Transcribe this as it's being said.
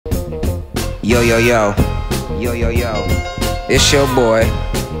Yo, yo, yo. Yo, yo, yo. It's your boy.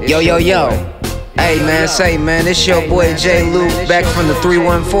 Yo, yo, yo. Hey, man, say, man, it's your boy Jaylou back from the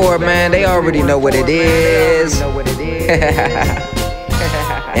 314, man. They already know what it is.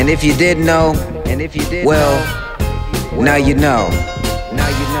 And if you didn't know, well, now you know.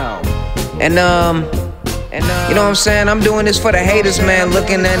 And, you know what I'm saying? I'm doing this for the haters, man,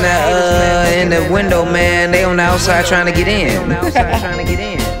 looking in the window, man. They on the outside trying to get in.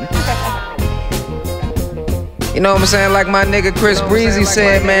 You know what I'm saying? Like my nigga Chris Breezy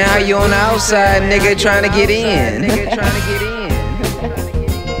said, man, how you on the outside, nigga, trying to get in?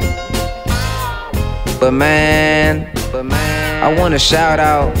 But man, I want to shout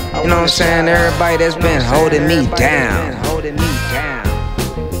out, you know what I'm saying, everybody that's been holding me down.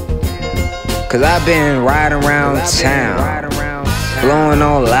 Cause I've been riding around town, blowing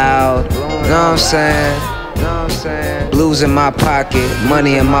all loud, you know what I'm saying? Blues in my pocket,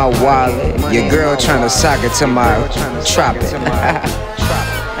 money in my wallet. Your girl tryna sock it to my tropic.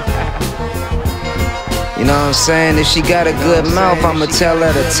 You know what I'm saying? If she got a good mouth, I'ma tell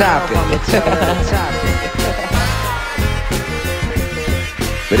her to top it.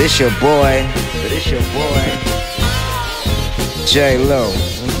 But it's your boy, Jaylou.